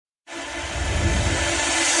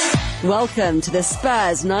Welcome to the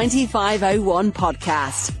Spurs 9501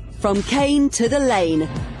 podcast. From Kane to the Lane,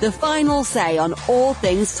 the final say on all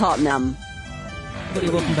things Tottenham.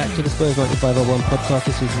 Everybody, welcome back to the Spurs 9501 podcast.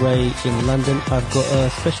 This is Ray in London. I've got a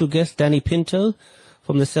special guest, Danny Pinto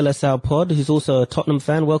from the Seleção pod, who's also a Tottenham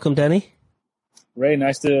fan. Welcome, Danny. Ray,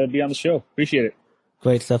 nice to be on the show. Appreciate it.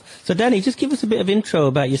 Great stuff. So, Danny, just give us a bit of intro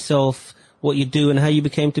about yourself, what you do, and how you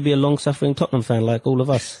became to be a long-suffering Tottenham fan like all of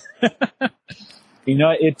us. You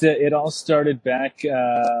know, it all started back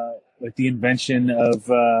with the invention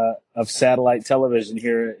of satellite television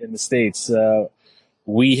here in the States.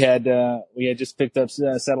 We had just picked up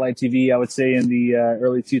satellite TV, I would say, in the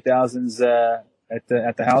early 2000s at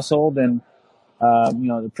the household, and you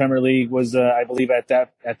know, the Premier League was, I believe, at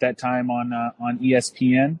that time on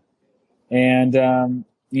ESPN, and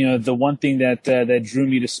you know, the one thing that drew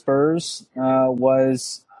me to Spurs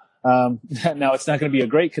was. Now it's not going to be a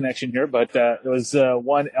great connection here, but it was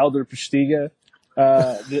one Elder Postiga,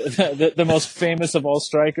 the most famous of all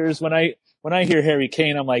strikers. When I hear Harry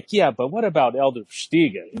Kane, I'm like, yeah, but what about Elder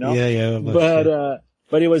Postiga? You know? Yeah.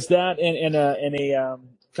 But it was that and a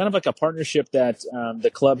kind of like a partnership that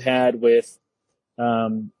the club had with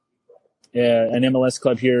an MLS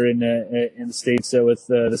club here in the States with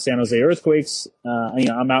the San Jose Earthquakes. You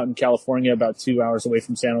know, I'm out in California, about 2 hours away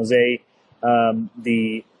from San Jose.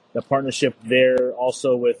 The partnership there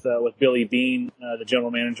also with Billy Beane, the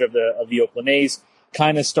general manager of the Oakland A's,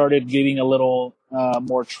 kind of started getting a little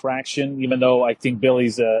more traction, even though I think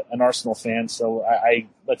Billy's an Arsenal fan. So I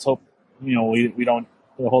let's hope, you know, we don't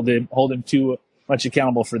hold him too much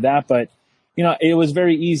accountable for that. But, you know, it was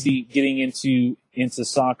very easy getting into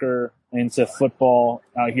soccer, into football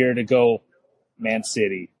out here to go Man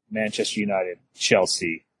City, Manchester United,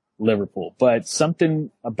 Chelsea, Liverpool. But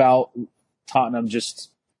something about Tottenham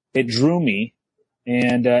it drew me,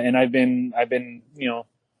 and I've been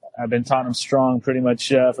Tottenham strong pretty much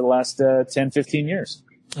for the last 10, 15 years.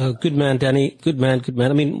 Oh, good man, Danny. Good man.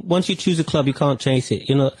 I mean, once you choose a club, you can't chase it.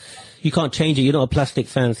 You can't change it. You're not a plastic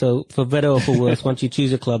fan. So for better or for worse, once you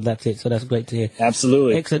choose a club, that's it. So that's great to hear.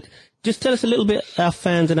 Absolutely. Excellent. Just tell us a little bit, our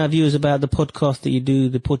fans and our viewers, about the podcast that you do,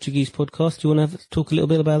 the Portuguese podcast. Do you want to talk a little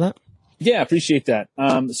bit about that? Yeah, I appreciate that.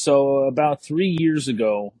 So about 3 years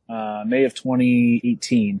ago, May of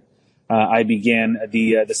 2018, I began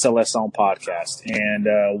the Seleção podcast.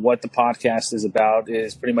 And what the podcast is about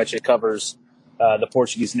is pretty much it covers the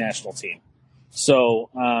Portuguese national team.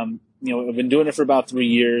 So, you know, I've been doing it for about 3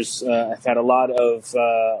 years. I've had a lot of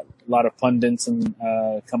pundits and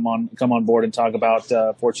come on board and talk about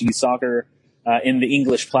Portuguese soccer in the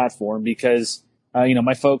English platform because, you know,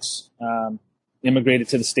 my folks immigrated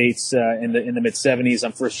to the States in the mid 70s.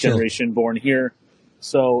 I'm first generation born here.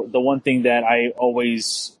 So the one thing that I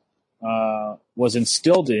always was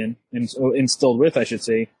instilled with, I should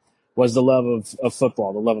say, was the love of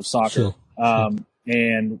football, the love of soccer.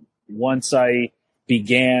 And once I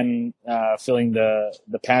began feeling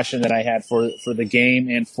the passion that I had for the game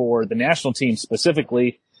and for the national team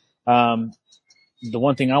specifically, the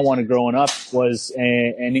one thing I wanted growing up was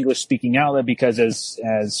an English-speaking outlet because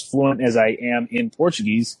as fluent as I am in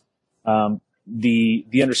Portuguese,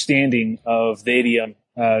 the understanding of the idiom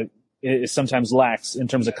is sometimes lacks in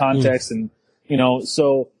terms of context. And, you know,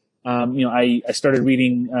 so, you know, I started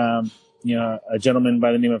reading, you know, a gentleman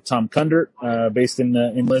by the name of Tom Kundert, based in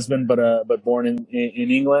Lisbon, but born in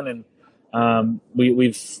England. And,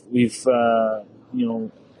 we've you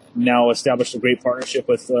know, now established a great partnership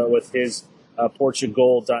with his,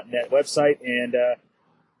 Portugal.net website. And,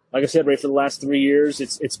 like I said, Ray, for the last 3 years,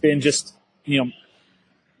 it's been just, you know,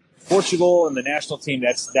 Portugal and the national team.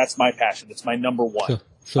 That's my passion. It's my number one.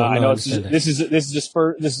 Sure, I know this is a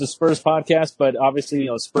Spurs podcast, but obviously, you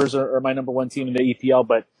know, Spurs are my number one team in the EPL.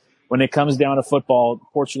 But when it comes down to football,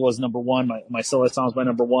 Portugal is number one. My Seleção is my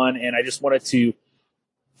number one, and I just wanted to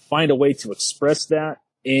find a way to express that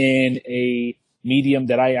in a medium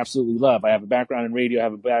that I absolutely love. I have a background in radio, I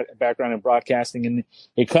have a background in broadcasting, and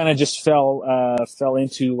it kind of just fell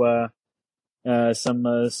into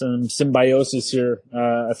some symbiosis here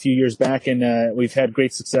a few years back, and we've had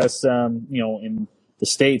great success, you know, in the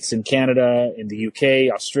States, in Canada, in the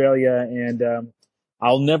UK, Australia, and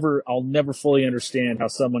I'll never fully understand how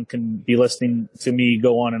someone can be listening to me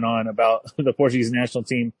go on and on about the Portuguese national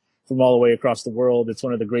team from all the way across the world. It's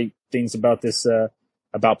one of the great things about this,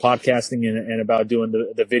 about podcasting and about doing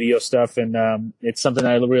the video stuff. And, it's something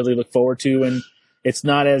I really look forward to. And it's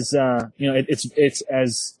not as, you know, it's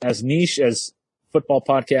as niche as football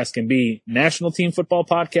podcast can be. National team football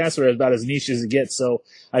podcasts are about as niche as it gets. So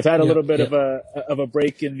I've had a little bit of a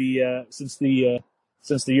break in the, since the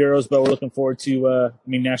since the Euros, but we're looking forward to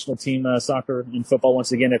national team soccer and football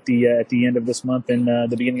once again at the end of this month and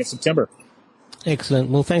the beginning of September. Excellent.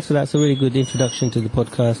 Well, thanks for that. It's a really good introduction to the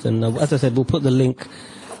podcast. And as I said, we'll put the link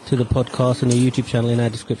to the podcast and the YouTube channel in our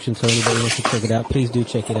description, so anybody wants to check it out, please do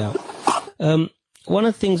check it out. One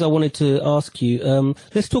of the things I wanted to ask you,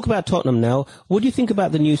 let's talk about Tottenham now. What do you think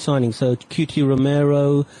about the new signings? So QT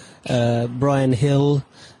Romero, Brian Hill,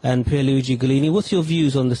 and Pierluigi Golini. What's your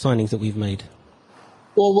views on the signings that we've made?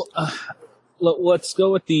 Well, let's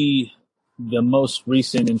go with the most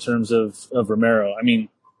recent in terms of Romero. I mean,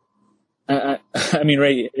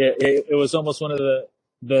 Ray, it was almost one of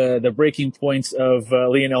the breaking points of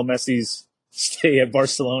Lionel Messi's stay at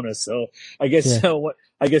Barcelona. So I guess on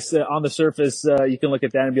the surface you can look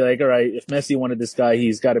at that and be like, all right, if Messi wanted this guy,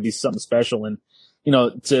 he's got to be something special. And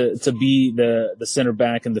to be the center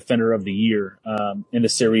back and defender of the year in the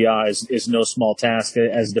Serie A is no small task,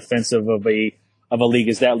 as defensive of a league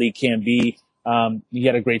as that league can be. He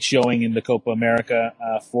had a great showing in the Copa America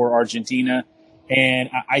for Argentina. And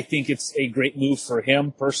I think it's a great move for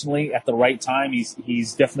him personally at the right time.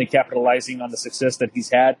 He's definitely capitalizing on the success that he's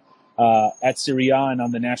had at Serie A and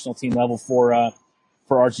on the national team level for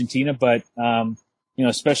Argentina. But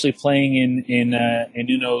especially playing in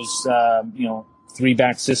Nuno's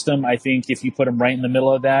 3-back system, I think if you put him right in the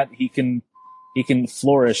middle of that, he can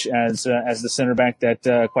flourish as the center back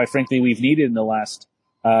that quite frankly we've needed in the last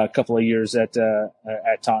couple of years at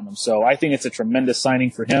Tottenham. So I think it's a tremendous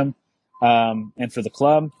signing for him. And for the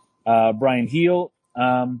club, Brian Hill,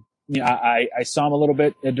 I saw him a little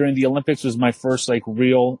bit during the Olympics. Was my first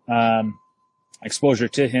real exposure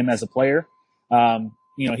to him as a player.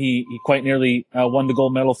 He quite nearly won the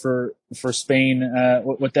gold medal for Spain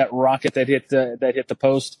with that rocket that hit the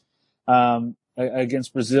post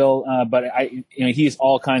against Brazil. But he's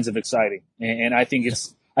all kinds of exciting, and I think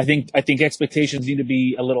I think expectations need to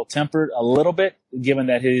be a little tempered a little bit, given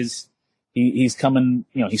that he's coming,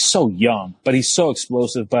 he's so young, but he's so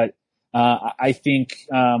explosive. But I think,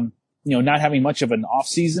 not having much of an off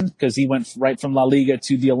season because he went right from La Liga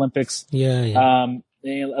to the Olympics. I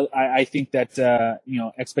think that,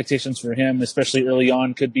 expectations for him, especially early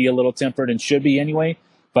on, could be a little tempered and should be anyway.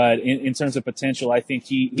 But in terms of potential, I think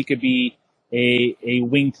he could be a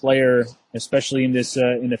wing player, especially in this,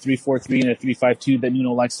 in the 3-4-3 and a 3-5-2 that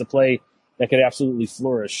Nuno likes to play, that could absolutely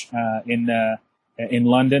flourish, in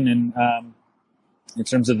London. And in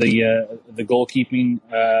terms of the goalkeeping,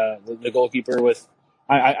 the goalkeeper with,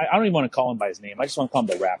 I don't even want to call him by his name. I just want to call him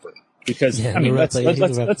the rapper because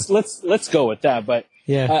let's go with that. But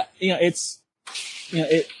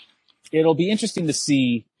it'll be interesting to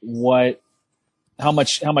see how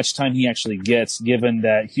much time he actually gets, given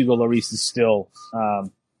that Hugo Lloris is still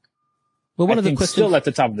still at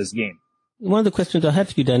the top of his game. One of the questions I had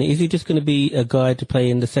for you, Danny, is he just going to be a guy to play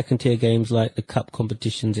in the second-tier games like the cup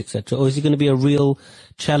competitions, etc., or is he going to be a real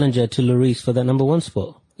challenger to Lloris for that number one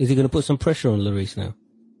spot? Is he going to put some pressure on Lloris now?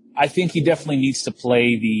 I think he definitely needs to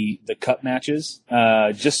play the cup matches,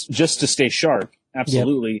 just to stay sharp.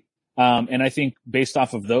 Absolutely. Yep. And I think based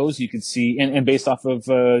off of those, you can see, and based off of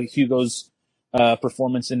Hugo's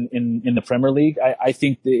performance in the Premier League, I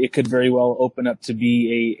think that it could very well open up to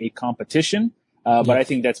be a competition. But I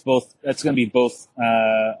think that's going to be both,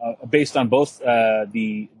 based on both,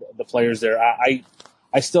 the players there.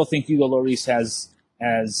 I still think Hugo Lloris has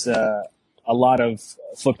a lot of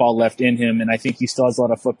football left in him, and I think he still has a lot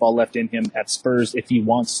of football left in him at Spurs if he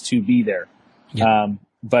wants to be there. Yeah.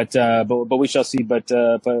 But we shall see. But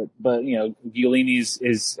Giolini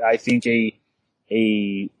is I think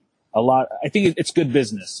a lot. I think it's good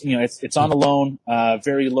business. It's on a loan,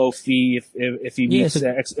 very low fee if he meets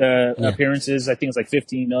appearances. I think it's like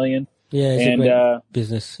 15 million. Yeah, it's a great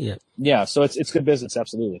business. Yeah. Yeah. So it's good business.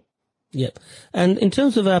 Absolutely. Yep. And in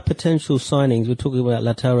terms of our potential signings, we're talking about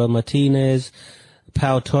Lautaro Martinez,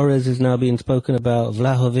 Pau Torres is now being spoken about,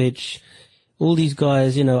 Vlahovic, all these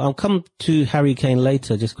guys. I'll come to Harry Kane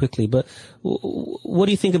later, just quickly. But what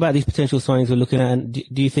do you think about these potential signings we're looking at? And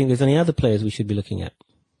do you think there's any other players we should be looking at?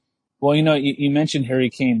 Well, you mentioned Harry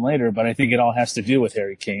Kane later, but I think it all has to do with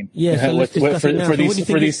Harry Kane. Yeah, so let's discuss it now.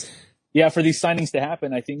 For these signings to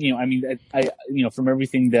happen, I think, from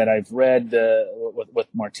everything that I've read, with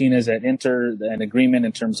Martinez at Inter, an agreement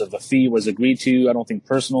in terms of a fee was agreed to. I don't think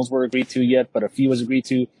personals were agreed to yet, but a fee was agreed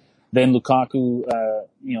to. Then Lukaku,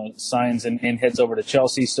 signs and heads over to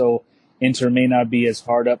Chelsea. So Inter may not be as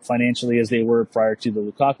hard up financially as they were prior to the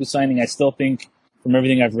Lukaku signing. I still think, from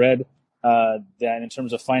everything I've read, that in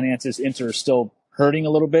terms of finances, Inter is still hurting a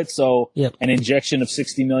little bit. So an injection of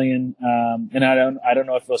 60 million, and I don't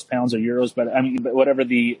know if those pounds or euros, but whatever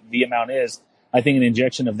the amount is, I think an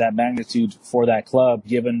injection of that magnitude for that club,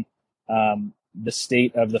 given the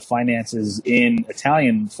state of the finances in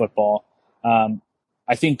Italian football,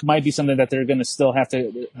 I think might be something that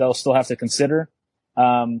they'll still have to consider.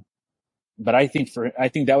 But I think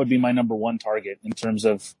that would be my number one target in terms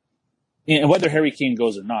of whether Harry Kane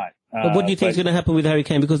goes or not. But what do you think is going to happen with Harry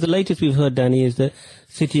Kane? Because the latest we've heard, Danny, is that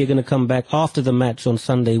City are going to come back after the match on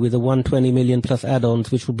Sunday with a 120 million plus add-ons,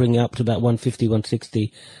 which will bring it up to about 150,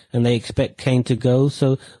 160, and they expect Kane to go.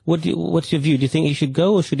 So what's your view? Do you think he should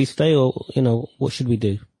go or should he stay, or, what should we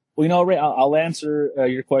do? Well, Ray, I'll answer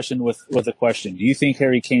your question with a question. Do you think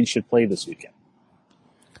Harry Kane should play this weekend?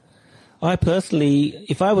 I personally,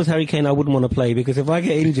 if I was Harry Kane, I wouldn't want to play, because if I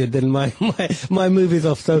get injured, then my move is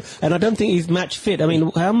off. So, and I don't think he's match fit. I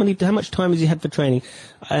mean, how much time has he had for training?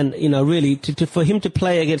 And, really, for him to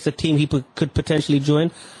play against a team he could potentially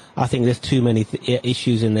join, I think there's too many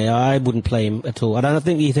issues in there. I wouldn't play him at all. I don't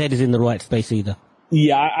think his head is in the right space either.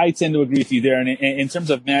 Yeah, I tend to agree with you there. And in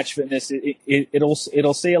terms of match fitness,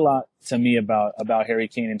 it'll say a lot to me about Harry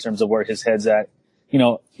Kane in terms of where his head's at.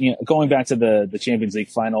 Going back to the Champions League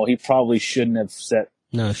final, he probably shouldn't have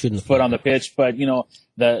foot on the pitch. But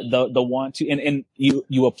the want to, and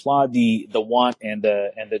you applaud the want and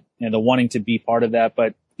the wanting to be part of that,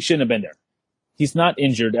 but he shouldn't have been there. He's not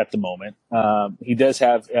injured at the moment. He does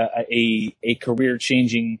have a career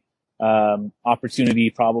changing opportunity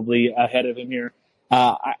probably ahead of him here.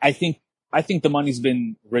 I think the money's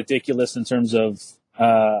been ridiculous in terms of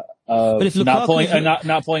not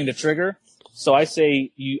pulling the trigger. So I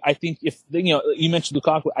say I think if you mentioned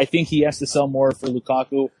Lukaku, I think he has to sell more for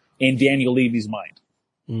Lukaku in Daniel Levy's mind.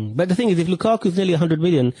 But the thing is, if Lukaku's nearly 100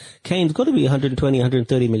 million, Kane's got to be 120,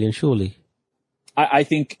 130 million, surely. I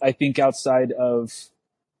think outside of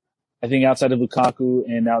Lukaku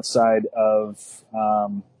and outside of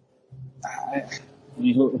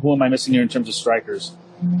who am I missing here in terms of strikers?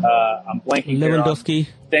 I'm blanking. Lewandowski.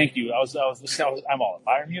 Thank you. I'm all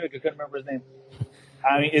Bayern Munich. I couldn't remember his name.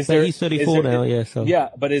 I mean, he's 34 now, yeah. So. Yeah,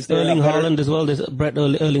 but is there Erling Haaland as well? There's Brett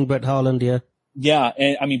Haaland, yeah. Yeah,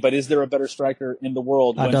 and but is there a better striker in the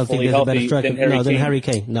when I don't think there's a better striker than Harry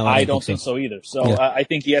Kane. No, I don't think so either. So yeah. I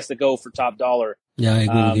think he has to go for top dollar. Yeah, I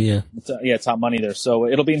agree with you. Yeah, top money there. So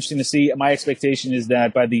it'll be interesting to see. My expectation is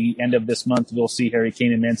that by the end of this month, we'll see Harry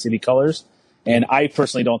Kane in Man City colors. And I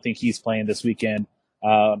personally don't think he's playing this weekend.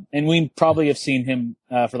 And we probably have seen him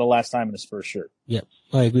for the last time in a Spurs shirt. Yeah,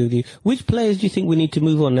 I agree with you. Which players do you think we need to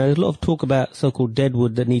move on? Now, there's a lot of talk about so-called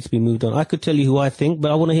deadwood that needs to be moved on. I could tell you who I think,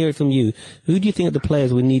 but I want to hear it from you. Who do you think are the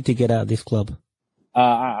players we need to get out of this club?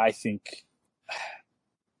 I think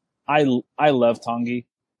I love Tanguy,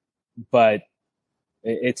 but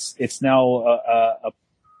it's now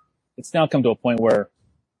come to a point where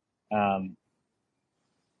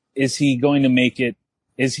is he going to make it?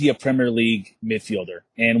 Is he a Premier League midfielder?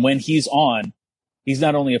 And when he's on, he's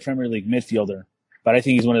not only a Premier League midfielder, but I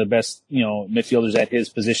think he's one of the best, midfielders at his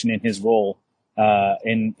position in his role,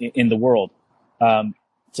 in the world.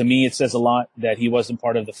 To me, it says a lot that he wasn't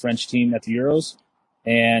part of the French team at the Euros.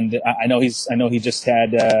 And I know he just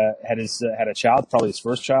had a child, probably his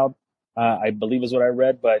first child, I believe is what I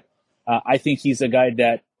read. But, I think he's a guy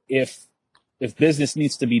that if business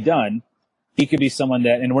needs to be done, he could be someone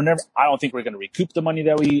that, and I don't think we're going to recoup the money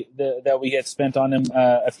that we had spent on him,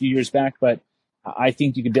 a few years back, but I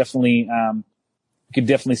think you could definitely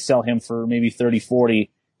sell him for maybe 30, 40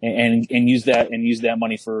 and use that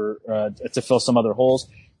money to fill some other holes.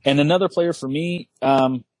 And another player for me,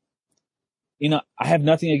 I have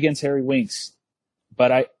nothing against Harry Winks,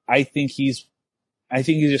 but I think he's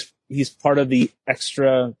part of the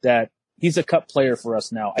extra that he's a cup player for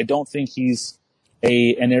us now. I don't think he's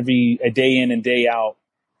a day in and day out,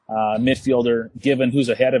 midfielder given who's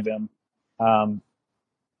ahead of him.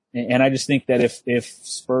 And I just think that if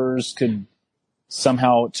Spurs could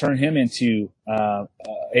somehow turn him into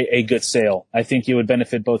a good sale, I think it would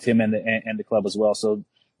benefit both him and the club as well. So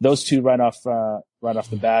those two right off the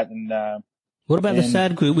bat. And what about the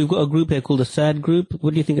SAD group? We've got a group here called the SAD group.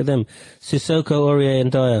 What do you think of them? Sissoko, Aurier,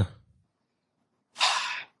 and Dyer.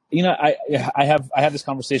 I have this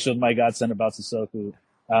conversation with my godson about Sissoko.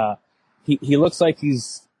 He looks like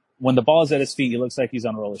when the ball is at his feet, he looks like he's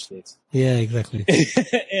on roller skates. Yeah, exactly.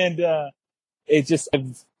 And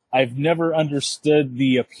I've never understood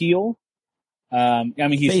the appeal.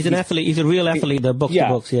 He's an athlete. He's a real athlete. The box to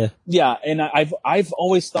box. Yeah. Yeah. And I've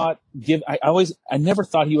always thought I never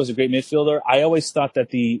thought he was a great midfielder. I always thought that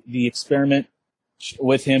the experiment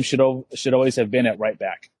with him should always have been at right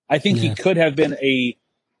back. I think he could have been a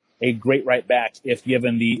great right back if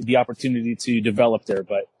given the opportunity to develop there.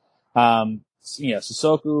 But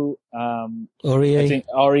Sissoko,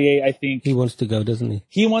 Aurier, I think he wants to go, doesn't he?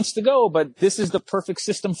 He wants to go, but this is the perfect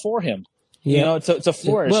system for him. Yeah. To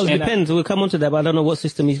flourish. Well, it depends. We'll come on to that, but I don't know what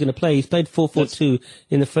system he's going to play. He's played 4-4-2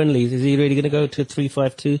 in the friendlies. Is he really going to go to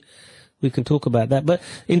 3-5-2? We can talk about that. But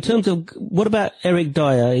in terms of, what about Eric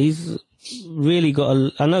Dyer? He's really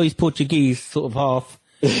got I know he's Portuguese, sort of half.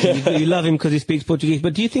 You love him because he speaks Portuguese,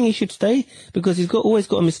 but do you think he should stay? Because he's always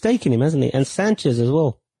got a mistake in him, hasn't he? And Sanchez as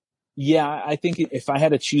well. Yeah, I think if I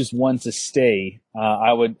had to choose one to stay,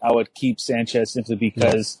 I would keep Sanchez simply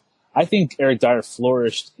because I think Eric Dyer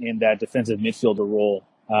flourished in that defensive midfielder role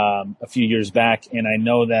a few years back, and I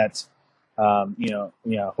know that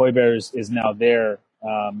Højbjerg is now there,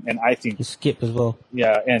 and I think Skip as well.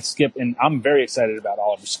 Yeah, and Skip, and I'm very excited about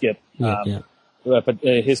Oliver Skip. But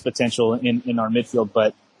his potential in our midfield.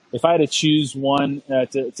 But if I had to choose one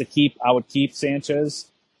to keep, I would keep Sanchez.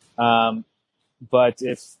 But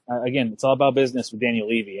again, it's all about business with Daniel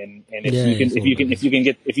Levy, and if you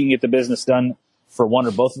can get the business done for one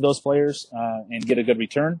or both of those players and get a good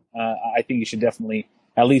return, I think you should definitely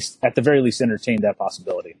at the very least entertain that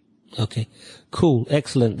possibility. Okay, cool,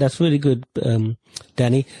 excellent. That's really good,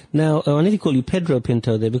 Danny. Now, I nearly call you Pedro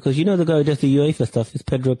Pinto there because you know the guy who does the UEFA stuff is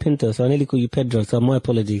Pedro Pinto, so I nearly call you Pedro, so my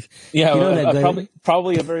apologies. Yeah,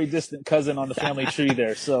 probably a very distant cousin on the family tree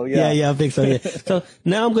there, so yeah. Yeah, I think so, yeah. So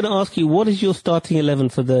now I'm going to ask you, what is your starting 11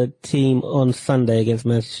 for the team on Sunday against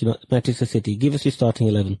Manchester City? Give us your starting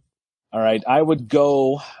 11. All right, I would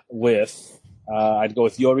go with,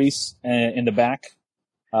 Lloris in the back.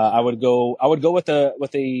 I would go with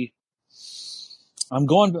a, I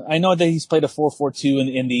know that he's played a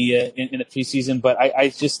 4-4-2 in the preseason, but I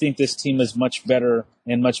just think this team is much better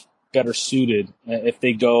and much better suited if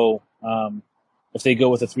they go with a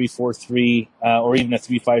 3-4-3 or even a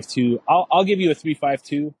 3-5-2. I'll give you a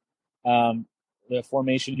 3-5-2 the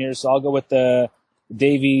formation here. So I'll go with the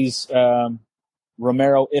Davies,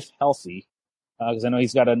 Romero if healthy, because I know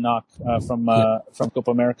he's got a knock from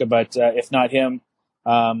Copa America, but if not him.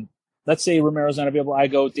 Let's say Romero's not available. I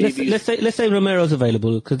go Davies. Let's say Romero's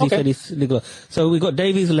available because he said he's legal. So we've got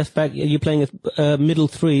Davies left back. Are you playing a middle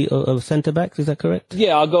three of centre backs? Is that correct?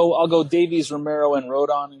 Yeah, I'll go Davies, Romero, and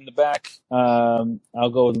Rodon in the back. I'll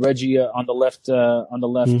go with Reggie on the left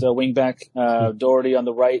wing back. Doherty on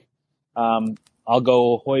the right. I'll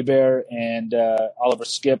go Højbjerg and Oliver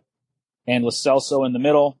Skip and Lo Celso in the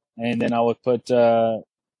middle, and then I would put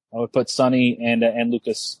Sonny and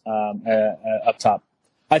Lucas up top.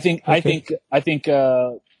 I think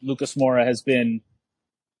Lucas Moura has been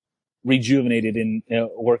rejuvenated in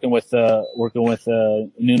working with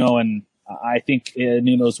Nuno, and I think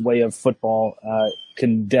Nuno's way of football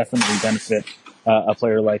can definitely benefit a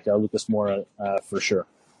player like Lucas Moura for sure.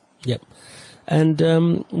 Yep. And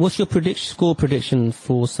what's your score prediction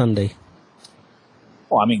for Sunday?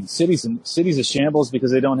 Well, I mean, City's a shambles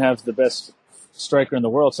because they don't have the best striker in the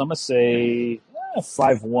world, so I'm gonna say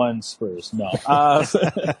 5-1 Spurs. No,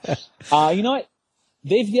 you know what?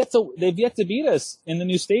 They've yet to beat us in the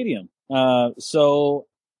new stadium. So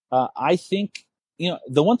I think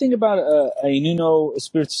the one thing about a Nuno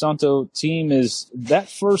Espirito Santo team is that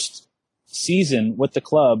first season with the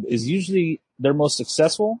club is usually their most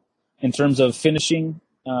successful in terms of finishing,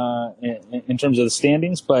 in terms of the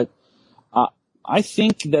standings. But I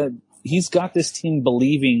think that he's got this team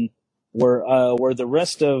believing where the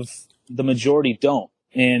rest of the majority don't.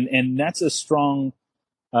 And that's a strong,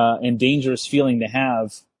 and dangerous feeling to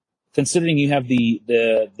have, considering you have the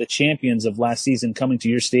champions of last season coming to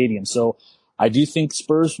your stadium. So I do think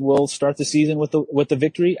Spurs will start the season with the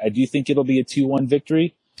victory. I do think it'll be a 2-1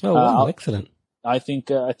 victory. Oh, wow, excellent. I think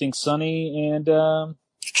Sonny and,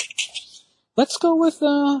 let's go with,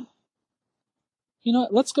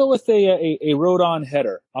 let's go with a Rodon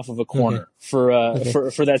header off of a corner for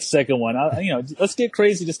that second one. Let's get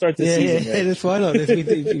crazy to start the season. Yeah, that's why not.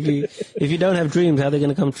 If you don't have dreams, how are they going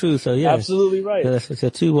to come true? So yeah, absolutely right. It's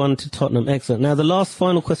a 2-1 to Tottenham. Excellent. Now the last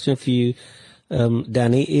final question for you,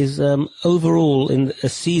 Danny, is overall in a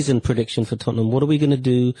season prediction for Tottenham. What are we going to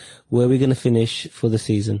do? Where are we going to finish for the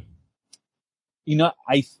season?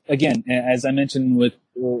 Again, as I mentioned with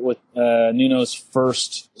Nuno's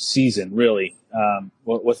first season, really,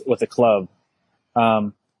 with the club,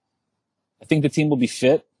 I think the team will be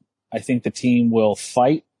fit. I think the team will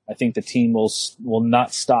fight. I think the team will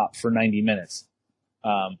not stop for 90 minutes.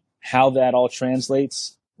 How that all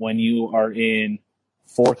translates when you are in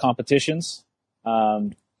 4 competitions,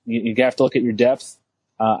 you have to look at your depth.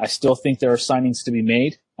 I still think there are signings to be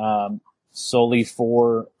made, solely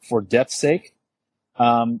for depth's sake.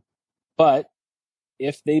 But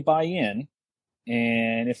if they buy in,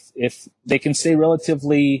 And if they can stay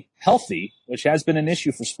relatively healthy, which has been an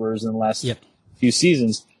issue for Spurs in the last few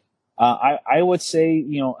seasons, I would say,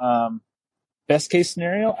 best case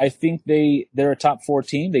scenario, I think they're a top 4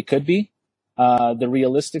 team. They could be. The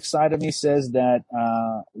realistic side of me says that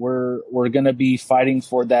we're going to be fighting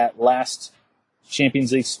for that last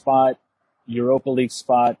Champions League spot, Europa League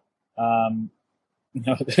spot,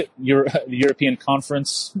 European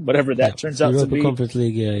Conference, whatever that turns out to be. Conference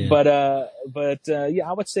League, yeah. But I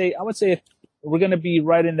would say we're going to be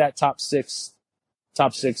right in that top six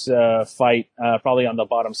fight, probably on the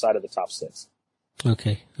bottom side of the top 6.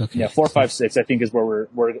 Okay. Yeah, 4, 5, 6. I think is where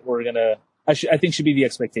we're gonna. I think should be the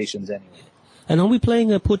expectations anyway. And are we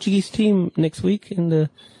playing a Portuguese team next week in the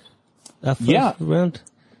first round?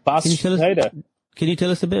 Can you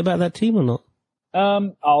tell us a bit about that team or not?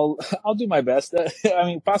 I'll do my best. I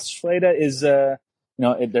mean, Passos Ferreira is they're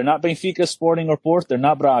not Benfica, Sporting, or Porto. They're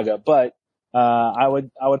not Braga, but I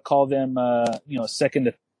would call them second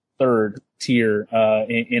to third tier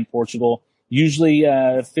in Portugal. Usually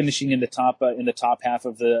finishing in the top half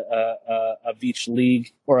of of each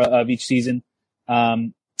league or of each season.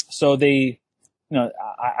 So they,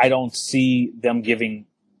 I don't see them giving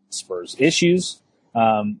Spurs issues.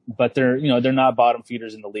 But they're not bottom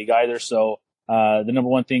feeders in the league either. So the number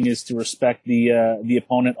one thing is to respect the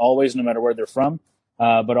opponent always, no matter where they're from,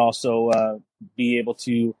 but also be able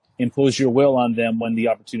to impose your will on them when the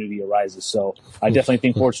opportunity arises. So I definitely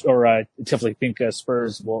think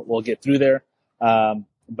Spurs will get through there.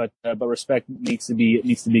 But respect needs to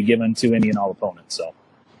be given to any and all opponents. So.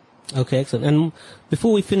 Okay, excellent. And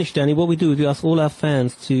before we finish, Danny, what we do is we ask all our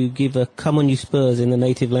fans to give a "Come on, you Spurs" in the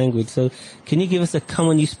native language. So, can you give us a "Come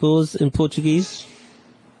on, you Spurs" in Portuguese?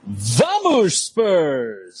 Vamos,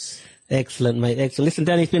 Spurs! Excellent, mate. Excellent. Listen,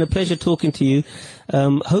 Danny, it's been a pleasure talking to you.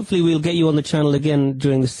 Hopefully, we'll get you on the channel again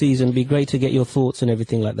during the season. It'd be great to get your thoughts and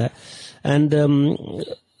everything like that. And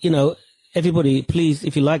everybody, please,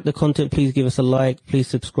 if you like the content, please give us a like. Please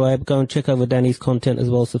subscribe. Go and check over Danny's content as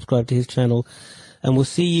well. Subscribe to his channel. And we'll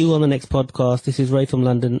see you on the next podcast. This is Ray from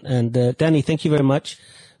London. And Danny, thank you very much.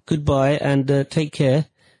 Goodbye and take care.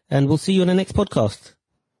 And we'll see you on the next podcast.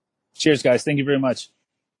 Cheers, guys. Thank you very much.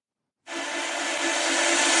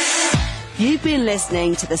 You've been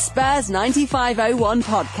listening to the Spurs 9501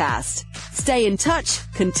 podcast. Stay in touch,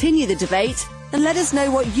 continue the debate, and let us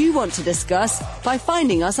know what you want to discuss by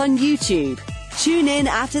finding us on YouTube. Tune in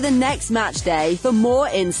after the next match day for more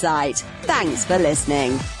insight. Thanks for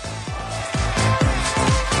listening.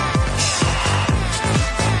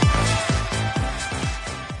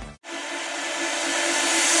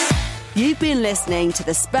 You've been listening to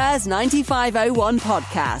the Spurs 9501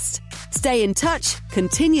 podcast. Stay in touch,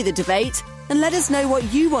 continue the debate, and let us know what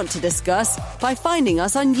you want to discuss by finding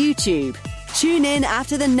us on YouTube. Tune in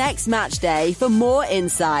after the next match day for more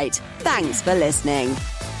insight. Thanks for listening.